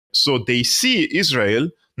So they see Israel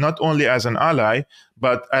not only as an ally,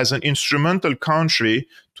 but as an instrumental country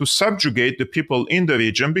to subjugate the people in the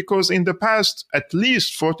region, because in the past, at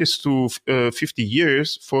least 40 to 50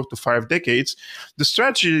 years, 4 to 5 decades, the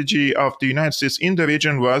strategy of the United States in the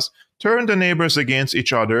region was turn the neighbors against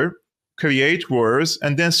each other, create wars,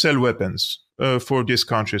 and then sell weapons for these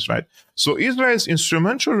countries, right? So Israel's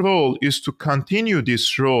instrumental role is to continue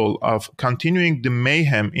this role of continuing the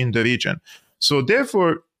mayhem in the region. So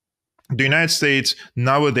therefore, the United States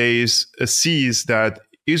nowadays sees that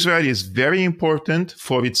Israel is very important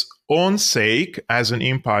for its own sake as an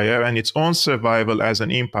empire and its own survival as an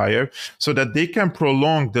empire, so that they can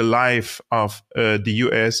prolong the life of the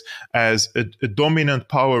US as a dominant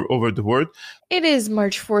power over the world. It is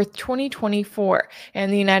March 4th, 2024,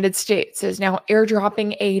 and the United States is now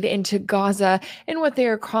airdropping aid into Gaza in what they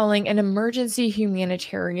are calling an emergency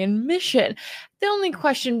humanitarian mission. The only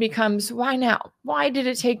question becomes, why now? Why did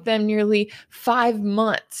it take them nearly 5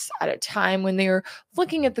 months at a time when they were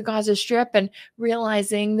looking at the Gaza Strip and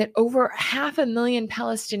realizing that over 500,000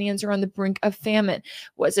 Palestinians are on the brink of famine?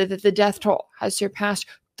 Was it that the death toll has surpassed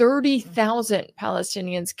 30,000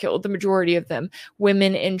 Palestinians killed, the majority of them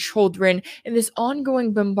women and children, in this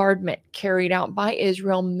ongoing bombardment carried out by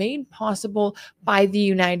Israel, made possible by the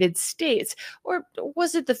United States? Or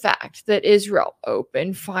was it the fact that Israel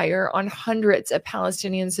opened fire on hundreds of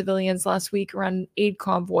Palestinian civilians last week around an aid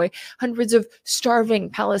convoy, hundreds of starving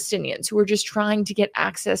Palestinians who were just trying to get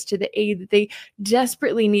access to the aid that they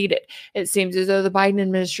desperately needed? It seems as though the Biden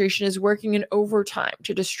administration is working in overtime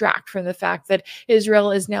to distract from the fact that Israel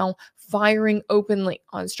is now firing openly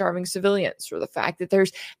on starving civilians, or the fact that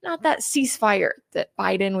there's not that ceasefire that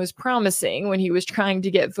Biden was promising when he was trying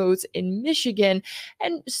to get votes in Michigan.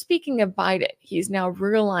 And speaking of Biden, he's now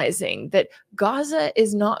realizing that Gaza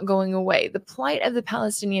is not going away. The plight of the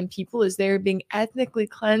Palestinian people as they're being ethnically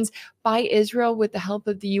cleansed by Israel with the help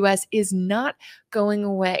of the US is not going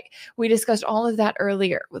away. We discussed all of that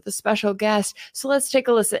earlier with a special guest, so let's take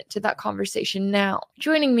a listen to that conversation now.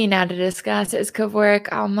 Joining me now to discuss is Kevork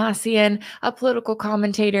Almassian, a political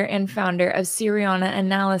commentator and founder of Syriana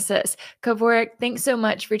Analysis. Kevork, thanks so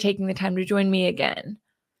much for taking the time to join me again.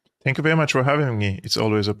 Thank you very much for having me. It's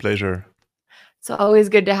always a pleasure. It's always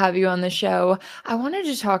good to have you on the show. I wanted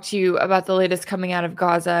to talk to you about the latest coming out of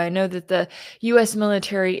Gaza. I know that the U.S.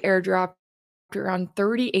 military airdropped around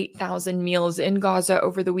 38,000 meals in Gaza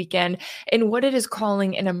over the weekend in what it is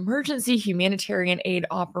calling an emergency humanitarian aid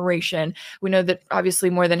operation. We know that obviously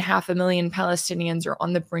more than 500,000 Palestinians are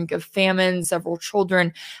on the brink of famine. Several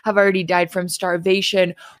children have already died from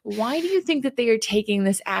starvation. Why do you think that they are taking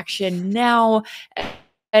this action now?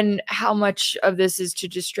 And how much of this is to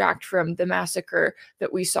distract from the massacre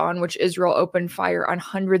that we saw in which Israel opened fire on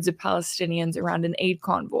hundreds of Palestinians around an aid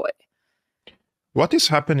convoy? What is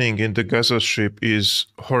happening in the Gaza Strip is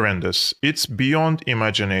horrendous. It's beyond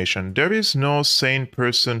imagination. There is no sane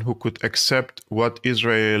person who could accept what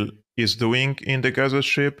Israel is doing in the Gaza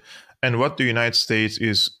Strip and what the United States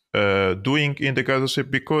is doing in the Gaza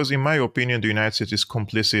Strip, because in my opinion, the United States is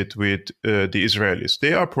complicit with the Israelis.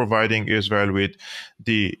 They are providing Israel with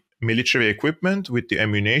the military equipment, with the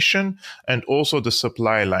ammunition, and also the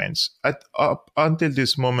supply lines. Up until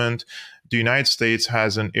this moment, the United States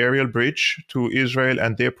has an aerial bridge to Israel,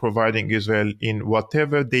 and they're providing Israel in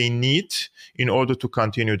whatever they need in order to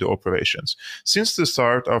continue the operations. Since the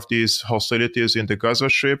start of these hostilities in the Gaza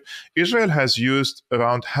Strip, Israel has used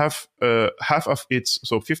around half of its,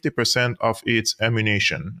 so 50% of its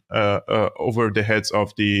ammunition over the heads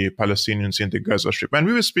of the Palestinians in the Gaza Strip. And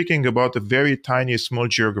we were speaking about a very tiny, small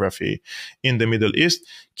geography in the Middle East,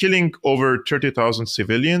 killing over 30,000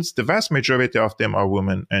 civilians. The vast majority of them are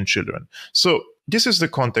women and children. So this is the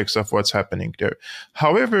context of what's happening there.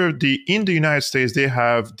 However, in the United States, they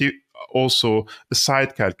have also the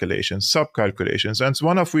side calculations, sub-calculations, and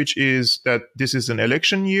one of which is that this is an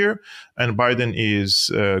election year and Biden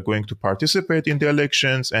is going to participate in the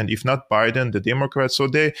elections, and if not Biden, the Democrats. So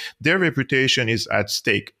their reputation is at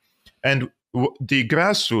stake. And the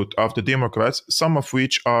grassroots of the Democrats, some of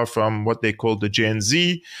which are from what they call the Gen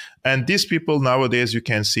Z, and these people nowadays, you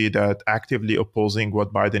can see that actively opposing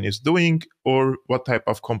what Biden is doing or what type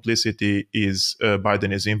of complicity is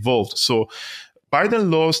Biden is involved. So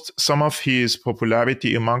Biden lost some of his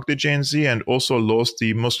popularity among the Gen Z and also lost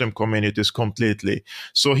the Muslim communities completely.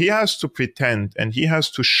 So he has to pretend and he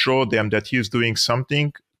has to show them that he is doing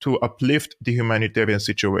something to uplift the humanitarian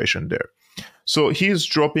situation there. So he's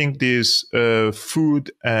dropping these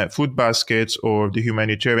food baskets or the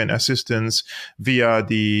humanitarian assistance via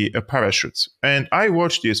the parachutes. And I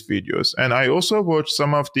watched these videos, and I also watched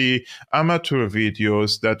some of the amateur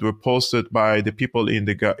videos that were posted by the people in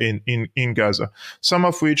in Gaza. Some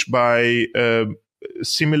of which by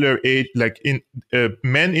similar age, like in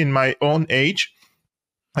men in my own age,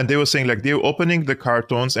 and they were saying like they're opening the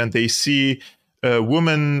cartons and they see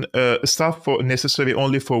women stuff for necessarily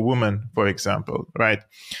only for women, for example, right?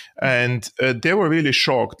 And they were really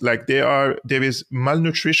shocked. Like there is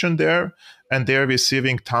malnutrition there, and they're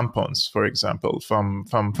receiving tampons, for example, from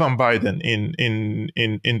Biden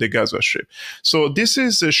in the Gaza Strip. So this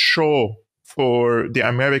is a show for the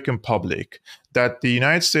American public that the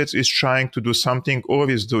United States is trying to do something or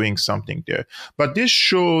is doing something there. But this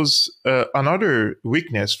shows another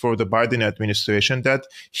weakness for the Biden administration, that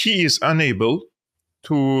he is unable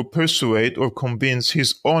to persuade or convince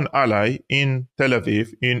his own ally in Tel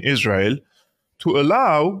Aviv, in Israel, to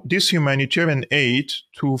allow this humanitarian aid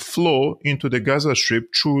to flow into the Gaza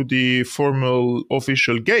Strip through the formal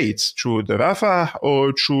official gates, through the Rafah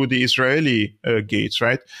or through the Israeli gates,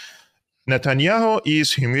 right? Netanyahu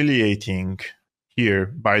is humiliating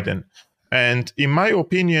here Biden. And in my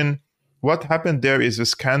opinion, what happened there is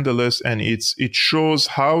scandalous, and it shows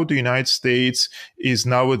how the United States is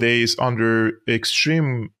nowadays under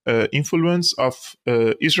extreme influence of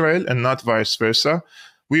Israel and not vice versa.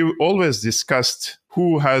 We always discussed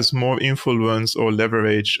who has more influence or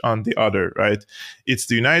leverage on the other, right? It's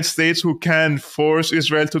the United States who can force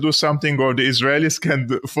Israel to do something, or the Israelis can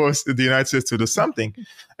force the United States to do something.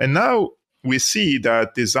 And now we see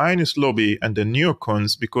that the Zionist lobby and the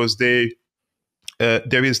neocons, because there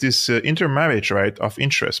is this intermarriage, right, of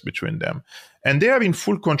interest between them. And they are in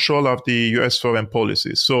full control of the U.S. foreign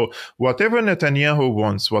policy. So whatever Netanyahu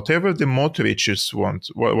wants, whatever the Motriches want,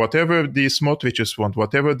 whatever the Smotriches want,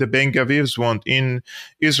 whatever the Ben Gavirs want in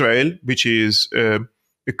Israel, which is a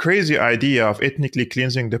crazy idea of ethnically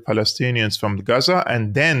cleansing the Palestinians from Gaza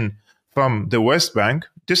and then from the West Bank,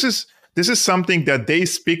 this is something that they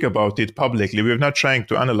speak about it publicly. We're not trying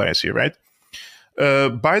to analyze here, right?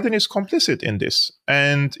 Biden is complicit in this.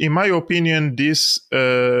 And in my opinion, this,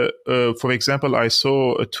 for example, I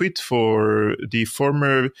saw a tweet for the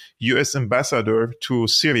former US ambassador to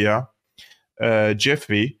Syria,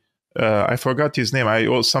 Jeffrey. I forgot his name.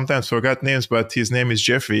 I sometimes forgot names, but his name is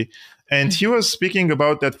Jeffrey. And he was speaking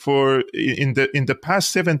about that in the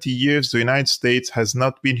past 70 years, the United States has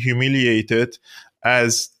not been humiliated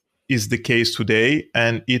as is the case today,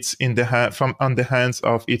 and it's on the hands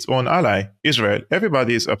of its own ally, Israel.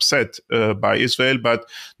 Everybody is upset by Israel, but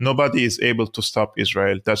nobody is able to stop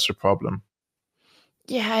Israel. That's the problem.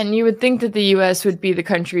 Yeah, and you would think that the US would be the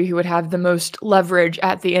country who would have the most leverage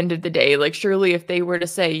at the end of the day. Like, surely if they were to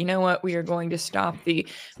say, you know what, we are going to stop the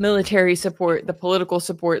military support, the political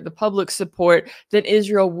support, the public support, then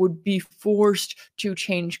Israel would be forced to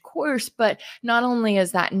change course. But not only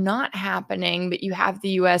is that not happening, but you have the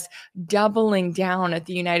US doubling down at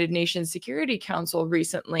the United Nations Security Council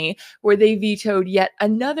recently, where they vetoed yet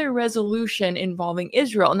another resolution involving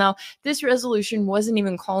Israel. Now, this resolution wasn't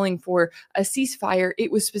even calling for a ceasefire. It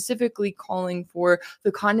was specifically calling for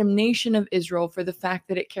the condemnation of Israel for the fact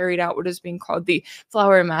that it carried out what is being called the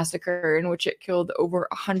Flower Massacre, in which it killed over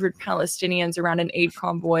 100 Palestinians around an aid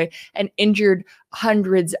convoy and injured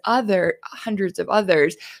hundreds of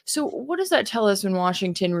others. So what does that tell us when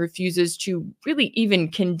Washington refuses to really even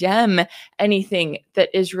condemn anything that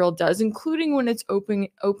Israel does, including when it's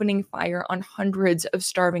opening fire on hundreds of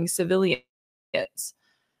starving civilians?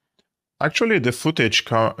 Actually, the footage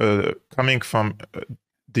coming from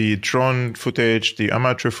the drone footage, the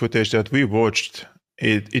amateur footage that we watched,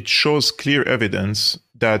 it shows clear evidence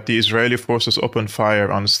that the Israeli forces opened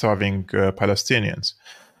fire on starving Palestinians.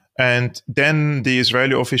 And then the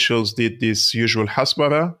Israeli officials did this usual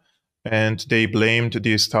hasbara, and they blamed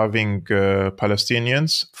the starving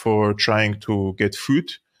Palestinians for trying to get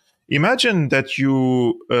food. Imagine that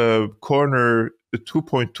you corner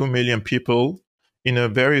 2.2 million people in a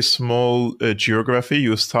very small geography.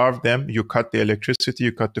 You starve them, you cut the electricity,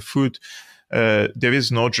 you cut the food. There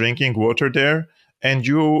is no drinking water there. And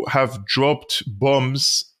you have dropped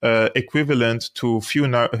bombs equivalent to few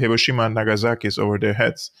Hiroshima and Nagasaki's over their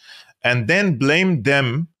heads. And then blame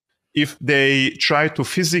them if they try to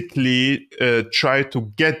physically try to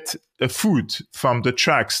get food from the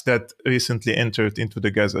trucks that recently entered into the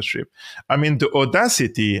Gaza Strip. I mean, the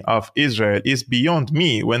audacity of Israel is beyond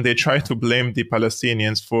me when they try to blame the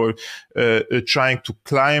Palestinians for trying to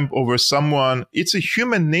climb over someone. It's a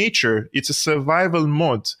human nature. It's a survival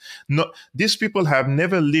mode. No, these people have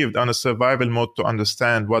never lived on a survival mode to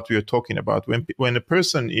understand what we are talking about. When a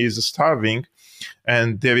person is starving,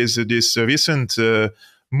 and there is this recent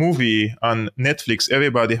movie on Netflix,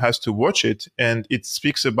 everybody has to watch it, and it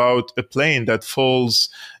speaks about a plane that falls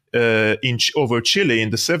over Chile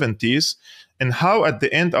in the 70s, and how at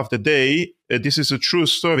the end of the day, this is a true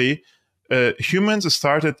story, humans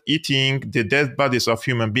started eating the dead bodies of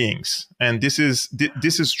human beings, and this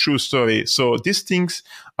is true story. So these things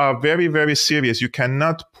are very, very serious. You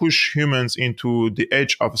cannot push humans into the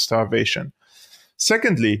edge of starvation.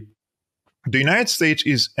 Secondly, the United States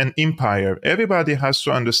is an empire. Everybody has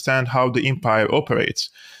to understand how the empire operates.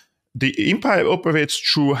 The empire operates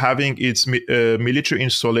through having its military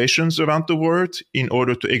installations around the world in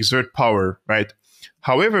order to exert power, right?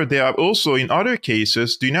 However, there are also, in other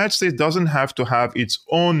cases, the United States doesn't have to have its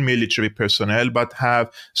own military personnel, but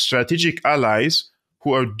have strategic allies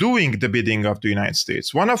who are doing the bidding of the United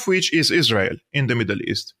States, one of which is Israel in the Middle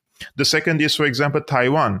East. The second is, for example,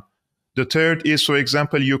 Taiwan. The third is, for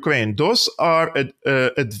example, Ukraine. Those are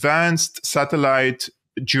advanced satellite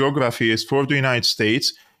geographies for the United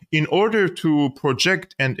States in order to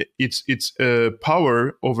project its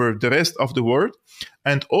power over the rest of the world,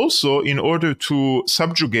 and also in order to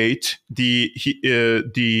subjugate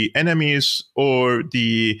the enemies or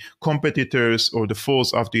the competitors or the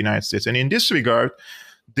foes of the United States. And in this regard,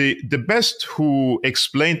 the best who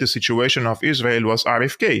explained the situation of Israel was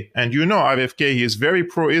RFK. And you know, RFK, he is very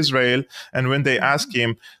pro-Israel. And when they ask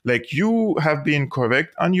him, like, you have been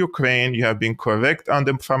correct on Ukraine, you have been correct on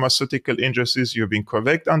the pharmaceutical industries, you've been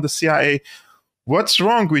correct on the CIA. What's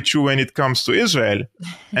wrong with you when it comes to Israel?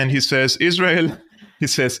 And he says, Israel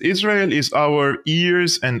is our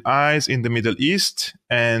ears and eyes in the Middle East,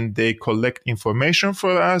 and they collect information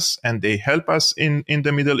for us, and they help us in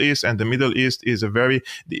the Middle East. And the Middle East is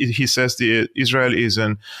he says Israel is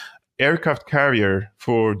an aircraft carrier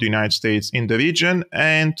for the United States in the region,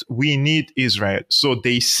 and we need Israel. So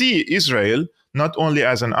they see Israel not only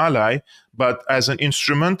as an ally, but as an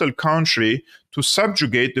instrumental country to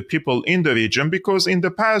subjugate the people in the region, because in the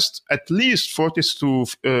past, at least 40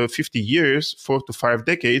 to 50 years, 4 to 5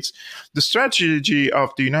 decades, the strategy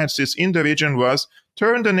of the United States in the region was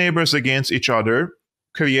turn the neighbors against each other,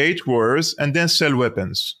 create wars, and then sell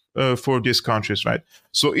weapons for these countries, right?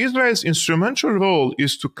 So Israel's instrumental role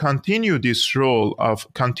is to continue this role of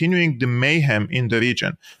continuing the mayhem in the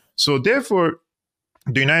region. So therefore,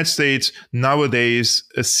 the United States nowadays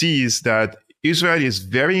sees that Israel is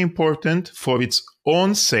very important for its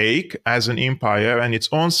own sake as an empire and its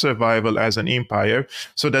own survival as an empire,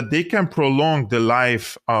 so that they can prolong the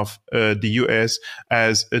life of the US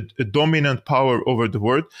as a dominant power over the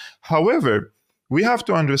world. However, we have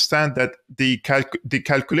to understand that the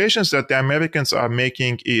calculations that the Americans are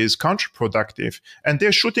making is counterproductive, and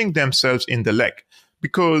they're shooting themselves in the leg,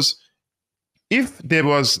 because if there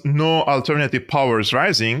was no alternative powers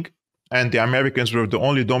rising and the Americans were the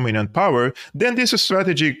only dominant power, then this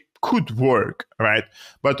strategy could work, right?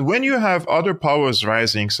 But when you have other powers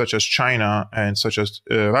rising, such as China and such as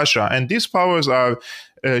Russia, and these powers are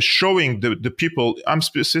showing the people, I'm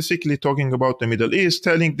specifically talking about the Middle East,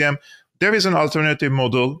 telling them, there is an alternative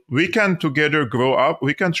model. We can together grow up.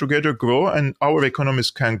 We can together grow, and our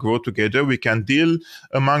economies can grow together. We can deal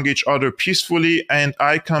among each other peacefully. And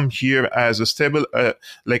I come here as a stable,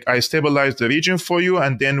 I stabilize the region for you,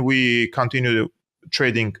 and then we continue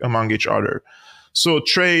trading among each other. So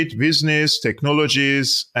trade, business,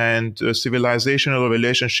 technologies, and civilizational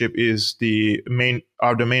relationship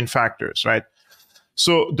are the main factors, right?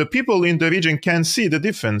 So the people in the region can see the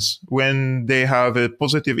difference when they have a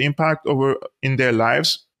positive impact in their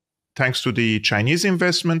lives, thanks to the Chinese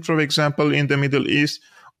investment, for example, in the Middle East,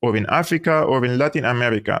 or in Africa, or in Latin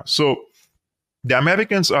America. So the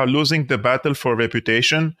Americans are losing the battle for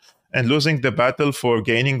reputation and losing the battle for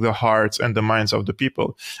gaining the hearts and the minds of the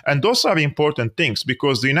people. And those are important things,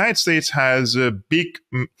 because the United States has a big,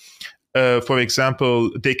 for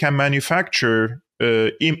example, they can manufacture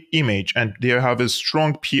image, and they have a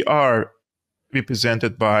strong PR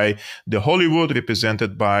represented by the Hollywood,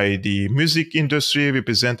 represented by the music industry,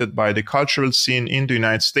 represented by the cultural scene in the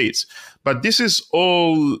United States. But this is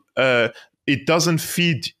all, it doesn't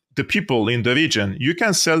feed the people in the region. You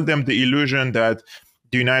can sell them the illusion that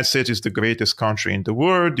the United States is the greatest country in the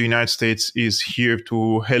world. The United States is here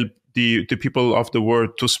to help the people of the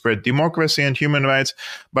world to spread democracy and human rights.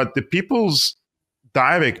 But the people's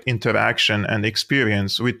direct interaction and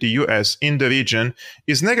experience with the US in the region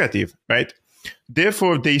is negative, right?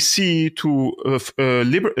 Therefore, they seek to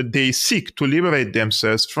liberate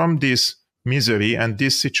themselves from this misery and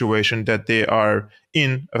this situation that they are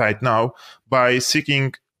in right now by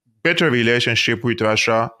seeking better relationship with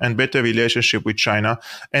Russia and better relationship with China.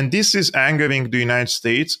 And this is angering the United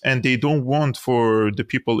States, and they don't want for the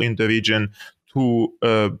people in the region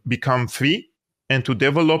to become free and to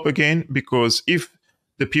develop again, because if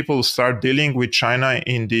the people start dealing with China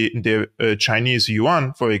in the Chinese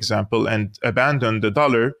yuan, for example, and abandon the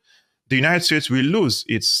dollar, the United States will lose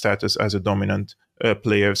its status as a dominant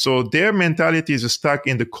player. So their mentality is stuck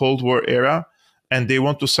in the Cold War era, and they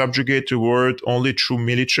want to subjugate the world only through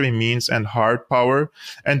military means and hard power.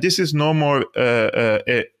 And this is no more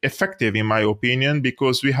effective, in my opinion,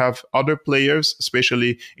 because we have other players,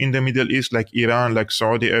 especially in the Middle East, like Iran, like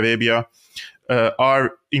Saudi Arabia,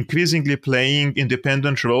 are increasingly playing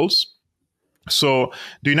independent roles. So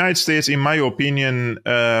the United States, in my opinion,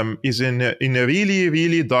 is in a really,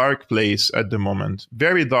 really dark place at the moment,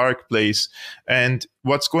 very dark place. And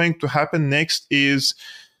what's going to happen next is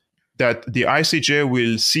that the ICJ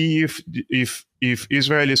will see if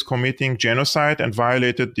Israel is committing genocide and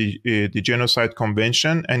violated the Genocide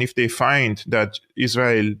Convention, and if they find that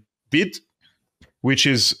Israel did, which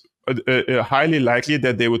is highly likely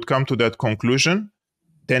that they would come to that conclusion,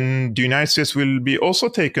 then the United States will be also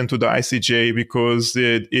taken to the ICJ because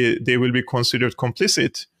they will be considered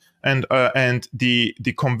complicit. And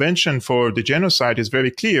the Convention for the Genocide is very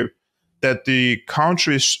clear that the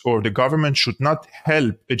countries or the government should not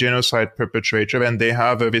help a genocide perpetrator, and they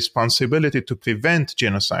have a responsibility to prevent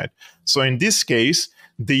genocide. So in this case,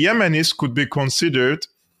 the Yemenis could be considered,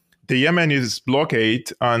 the Yemenis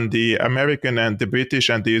blockade on the American and the British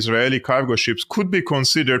and the Israeli cargo ships could be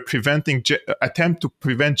considered attempt to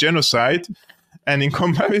prevent genocide. And in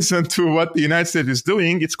comparison to what the United States is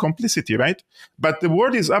doing, it's complicity, right? But the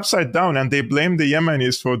world is upside down, and they blame the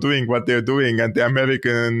Yemenis for doing what they're doing. And the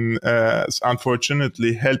American,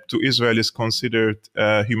 unfortunately, help to Israel is considered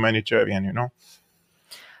humanitarian, you know?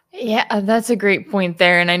 Yeah, that's a great point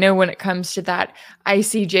there. And I know when it comes to that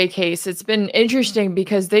ICJ case, it's been interesting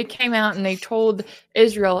because they came out and they told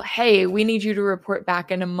Israel, hey, we need you to report back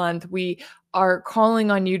in a month. We are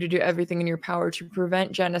calling on you to do everything in your power to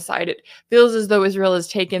prevent genocide. It feels as though Israel has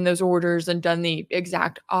taken those orders and done the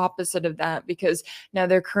exact opposite of that, because now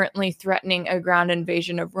they're currently threatening a ground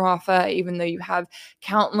invasion of Rafah, even though you have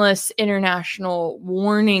countless international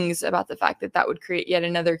warnings about the fact that that would create yet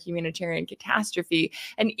another humanitarian catastrophe.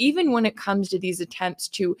 And even when it comes to these attempts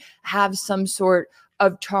to have some sort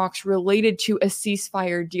of talks related to a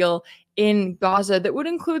ceasefire deal in Gaza that would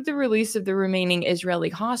include the release of the remaining Israeli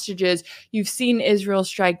hostages, you've seen Israel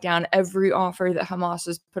strike down every offer that Hamas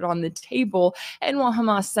has put on the table. And while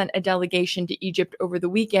Hamas sent a delegation to Egypt over the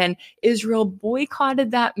weekend, Israel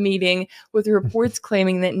boycotted that meeting, with reports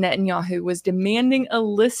claiming that Netanyahu was demanding a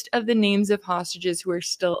list of the names of hostages who are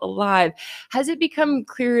still alive. Has it become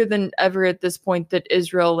clearer than ever at this point that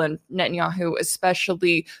Israel and Netanyahu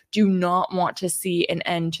especially do not want to see an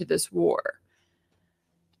end to this war?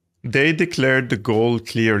 They declared the goal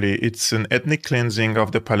clearly. It's an ethnic cleansing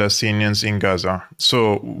of the Palestinians in Gaza.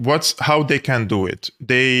 So how they can do it?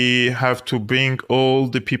 They have to bring all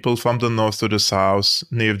the people from the north to the south,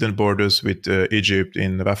 near the borders with Egypt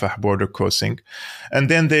in Rafah border crossing. And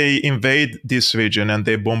then they invade this region and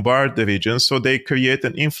they bombard the region. So they create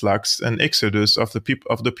an influx, an exodus of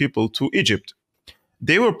the people to Egypt.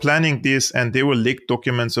 They were planning this, and they will leak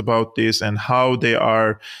documents about this and how they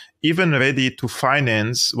are even ready to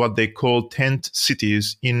finance what they call tent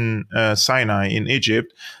cities in Sinai in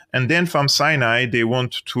Egypt. And then from Sinai, they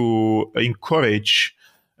want to encourage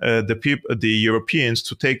the Europeans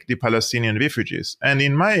to take the Palestinian refugees. And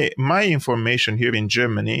in my information here in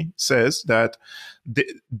Germany says that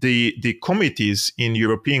the committees in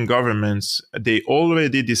European governments, they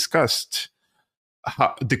already discussed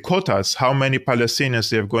the quotas, how many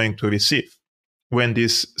Palestinians they're going to receive when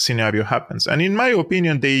this scenario happens. And in my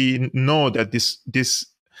opinion, they know that this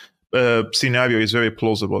scenario is very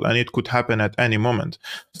plausible and it could happen at any moment.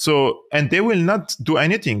 So, and they will not do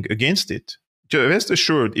anything against it. Rest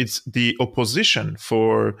assured, it's the opposition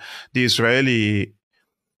for the Israeli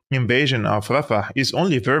invasion of Rafah is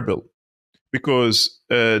only verbal, because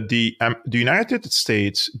the United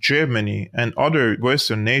States, Germany, and other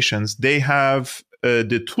Western nations, they have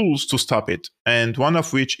the tools to stop it, and one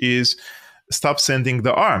of which is stop sending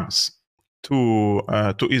the arms to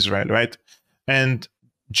Israel, right? And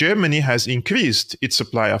Germany has increased its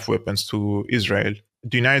supply of weapons to Israel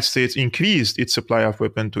the United States increased its supply of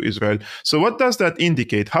weapons to Israel. So what does that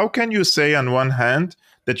indicate? How can you say on one hand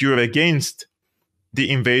that you're against the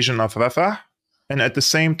invasion of Rafah, and at the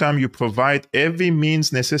same time you provide every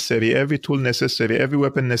means necessary, every tool necessary, every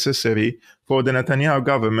weapon necessary for the Netanyahu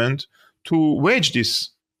government to wage this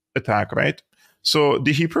attack, right? So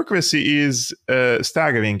the hypocrisy is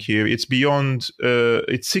staggering here. It's beyond,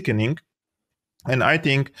 it's sickening. And I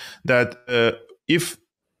think that if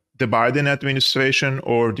the Biden administration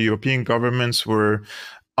or the European governments were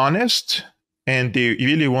honest and they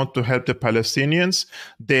really want to help the Palestinians,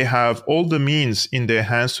 they have all the means in their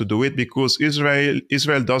hands to do it, because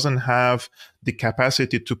Israel doesn't have the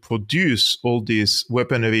capacity to produce all this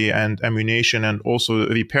weaponry and ammunition and also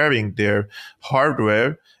repairing their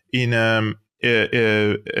hardware in a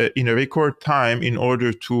record time in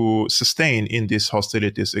order to sustain in these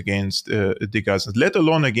hostilities against the Gazans, let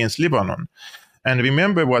alone against Lebanon. And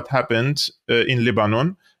remember what happened in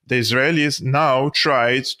Lebanon. The Israelis now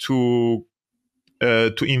tried to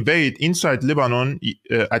invade inside Lebanon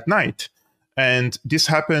at night, and this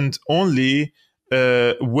happened only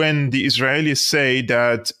when the Israelis say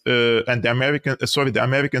that, and the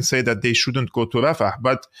Americans say that they shouldn't go to Rafah.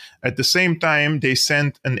 But at the same time, they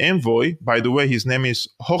sent an envoy. By the way, his name is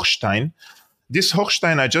Hochstein. This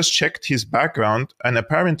Hochstein, I just checked his background, and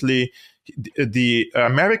apparently the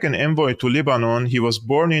American envoy to Lebanon, he was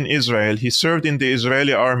born in Israel. He served in the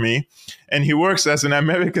Israeli army, and he works as an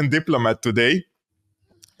American diplomat today.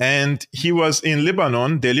 And he was in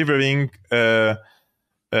Lebanon delivering a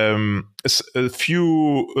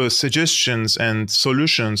few suggestions and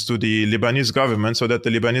solutions to the Lebanese government, so that the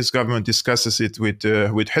Lebanese government discusses it with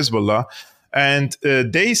Hezbollah. And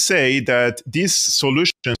they say that these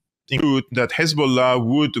solutions include that Hezbollah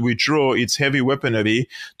would withdraw its heavy weaponry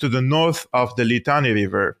to the north of the Litani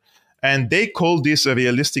River. And they call this a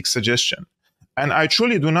realistic suggestion. And I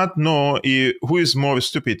truly do not know who is more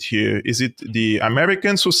stupid here. Is it the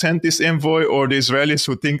Americans who sent this envoy, or the Israelis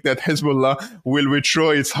who think that Hezbollah will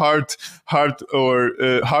withdraw its hard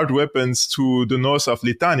weapons to the north of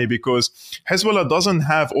Litani? Because Hezbollah doesn't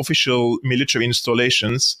have official military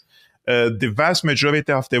installations. The vast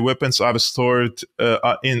majority of their weapons are stored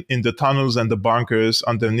in the tunnels and the bunkers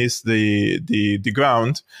underneath the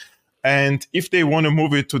ground. And if they want to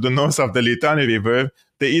move it to the north of the Litani River,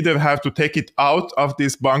 they either have to take it out of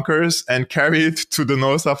these bunkers and carry it to the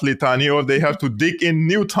north of Litani, or they have to dig in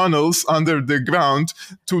new tunnels under the ground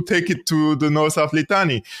to take it to the north of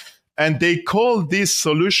Litani. And they call this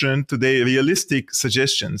solution to the realistic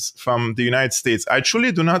suggestions from the United States. I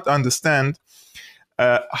truly do not understand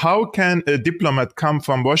how can a diplomat come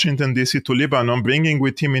from Washington, D.C. to Lebanon, bringing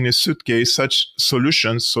with him in his suitcase such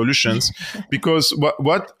solutions, because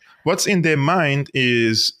what's in their mind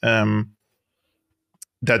is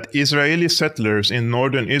that Israeli settlers in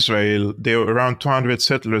northern Israel, there were around 200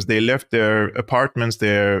 settlers, they left their apartments,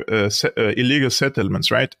 their illegal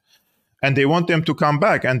settlements, right? And they want them to come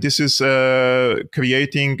back. And this is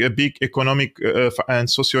creating a big economic and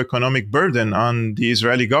socioeconomic burden on the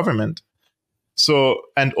Israeli government. So,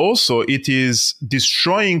 and also it is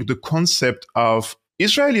destroying the concept of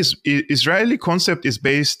Israeli concept is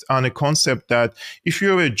based on a concept that if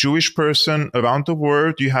you're a Jewish person around the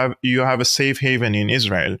world, you have a safe haven in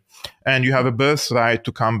Israel, and you have a birthright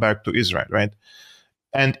to come back to Israel, right?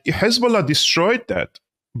 And Hezbollah destroyed that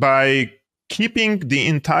by keeping the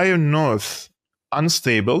entire north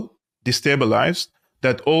unstable, destabilized,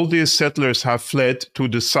 that all these settlers have fled to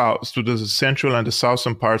the south, to the central and the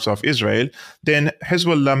southern parts of Israel. Then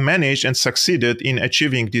Hezbollah managed and succeeded in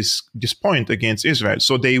achieving this point against Israel.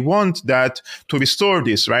 So they want that to restore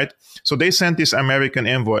this, right? So they sent this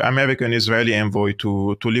American-Israeli envoy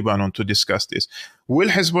to Lebanon to discuss this. Will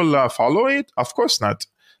Hezbollah follow it? Of course not.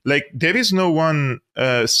 Like, there is no one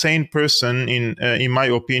sane person, in my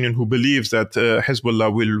opinion, who believes that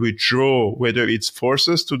Hezbollah will withdraw, whether its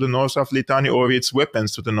forces to the north of Litani or its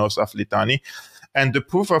weapons to the north of Litani. And the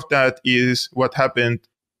proof of that is what happened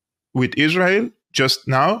with Israel just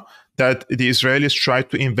now, that the Israelis tried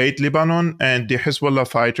to invade Lebanon, and the Hezbollah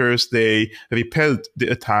fighters, they repelled the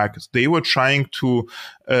attack. They were trying to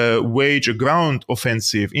wage a ground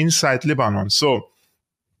offensive inside Lebanon. So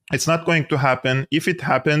it's not going to happen. If it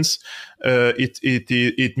happens,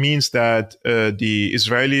 It means that the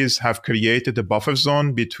Israelis have created a buffer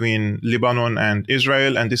zone between Lebanon and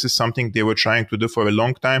Israel, and this is something they were trying to do for a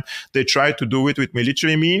long time. They tried to do it with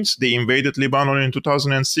military means. They invaded Lebanon in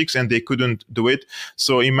 2006, and they couldn't do it.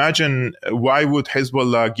 So imagine, why would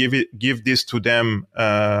Hezbollah give this to them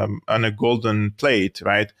on a golden plate,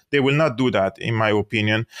 right? They will not do that, in my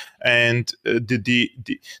opinion. And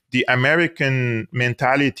the American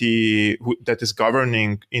mentality that is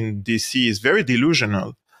governing in DC is very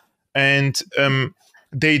delusional, and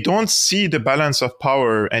they don't see the balance of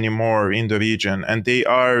power anymore in the region, and they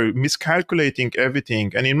are miscalculating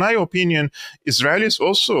everything. And in my opinion, Israel is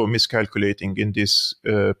also miscalculating in this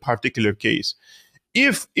particular case.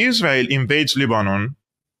 If Israel invades Lebanon,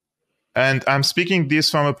 and I'm speaking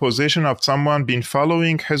this from a position of someone been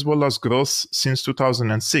following Hezbollah's growth since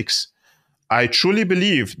 2006, I truly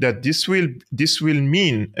believe that this will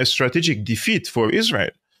mean a strategic defeat for Israel.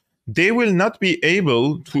 They will not be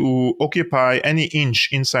able to occupy any inch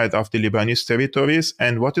inside of the Lebanese territories,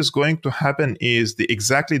 and what is going to happen is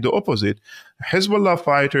exactly the opposite. Hezbollah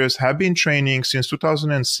fighters have been training since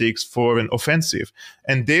 2006 for an offensive,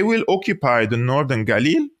 and they will occupy the northern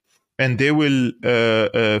Galil, and they will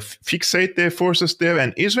fixate their forces there,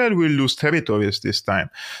 and Israel will lose territories this time.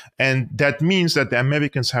 And that means that the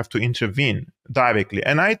Americans have to intervene directly.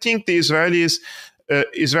 And I think the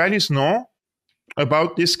Israelis know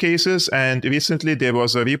about these cases, and recently there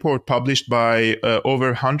was a report published by over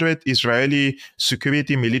 100 Israeli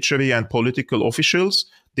security, military, and political officials.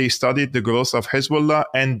 They studied the growth of Hezbollah,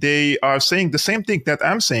 and they are saying the same thing that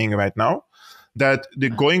I'm saying right now, that the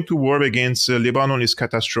going to war against Lebanon is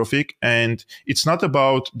catastrophic, and it's not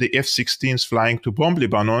about the F-16s flying to bomb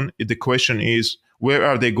Lebanon. The question is, where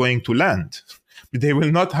are they going to land? They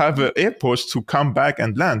will not have airports to come back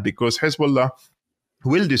and land, because Hezbollah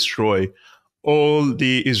will destroy all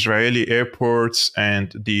the Israeli airports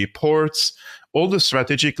and the ports, all the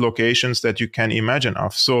strategic locations that you can imagine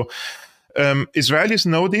of. So Israelis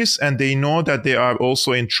know this, and they know that they are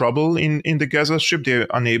also in trouble in the Gaza Strip. They're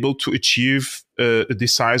unable to achieve a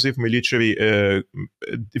decisive military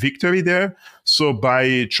victory there. So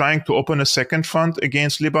by trying to open a second front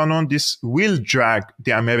against Lebanon, this will drag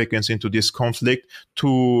the Americans into this conflict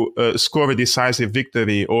to score a decisive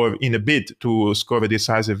victory, or in a bid to score a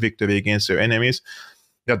decisive victory against their enemies.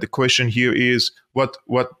 That the question here is, what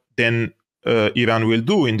then Iran will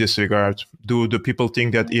do in this regard? Do the people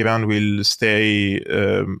think that Iran will stay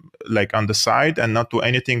like on the side and not do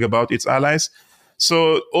anything about its allies?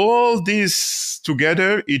 So all this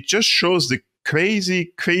together, it just shows the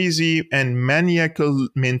crazy and maniacal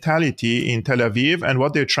mentality in Tel Aviv and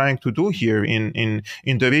what they're trying to do here in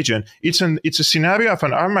the region. It's a scenario of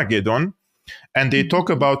an Armageddon. And they talk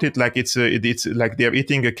about it like it's like they're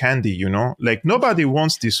eating a candy, you know, like nobody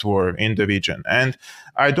wants this war in the region. And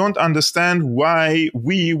I don't understand why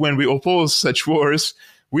when we oppose such wars,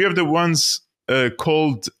 we are the ones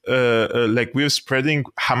called like we're spreading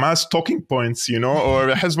Hamas talking points, you know, or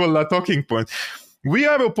Hezbollah talking points. We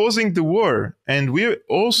are opposing the war, and we're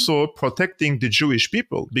also protecting the Jewish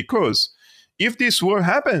people, because if this war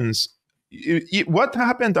happens, what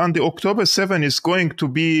happened on the October 7 is going to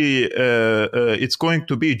be it's going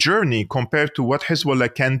to be a journey compared to what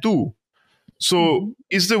Hezbollah can do. So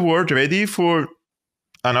is the world ready for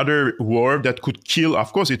another war that could kill?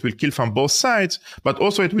 Of course, it will kill from both sides, but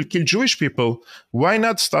also it will kill Jewish people. Why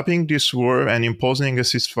not stopping this war and imposing a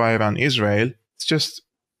ceasefire on Israel? It's just,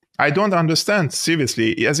 I don't understand,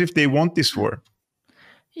 seriously, as if they want this war.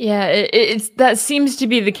 Yeah, it's that seems to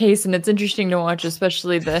be the case, and it's interesting to watch,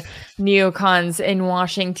 especially the neocons in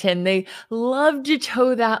Washington. They love to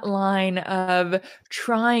toe that line of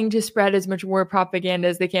trying to spread as much war propaganda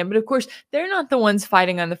as they can. But of course, they're not the ones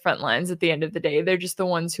fighting on the front lines at the end of the day. They're just the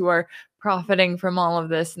ones who are profiting from all of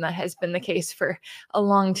this, and that has been the case for a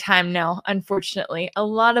long time now, unfortunately. A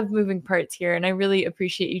lot of moving parts here, and I really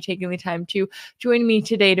appreciate you taking the time to join me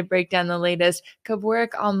today to break down the latest.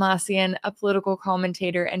 Kevork Almassian, a political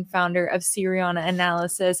commentator and founder of Syriana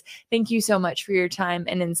Analysis, thank you so much for your time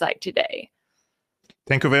and insight today.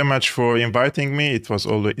 Thank you very much for inviting me.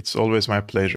 It's always my pleasure.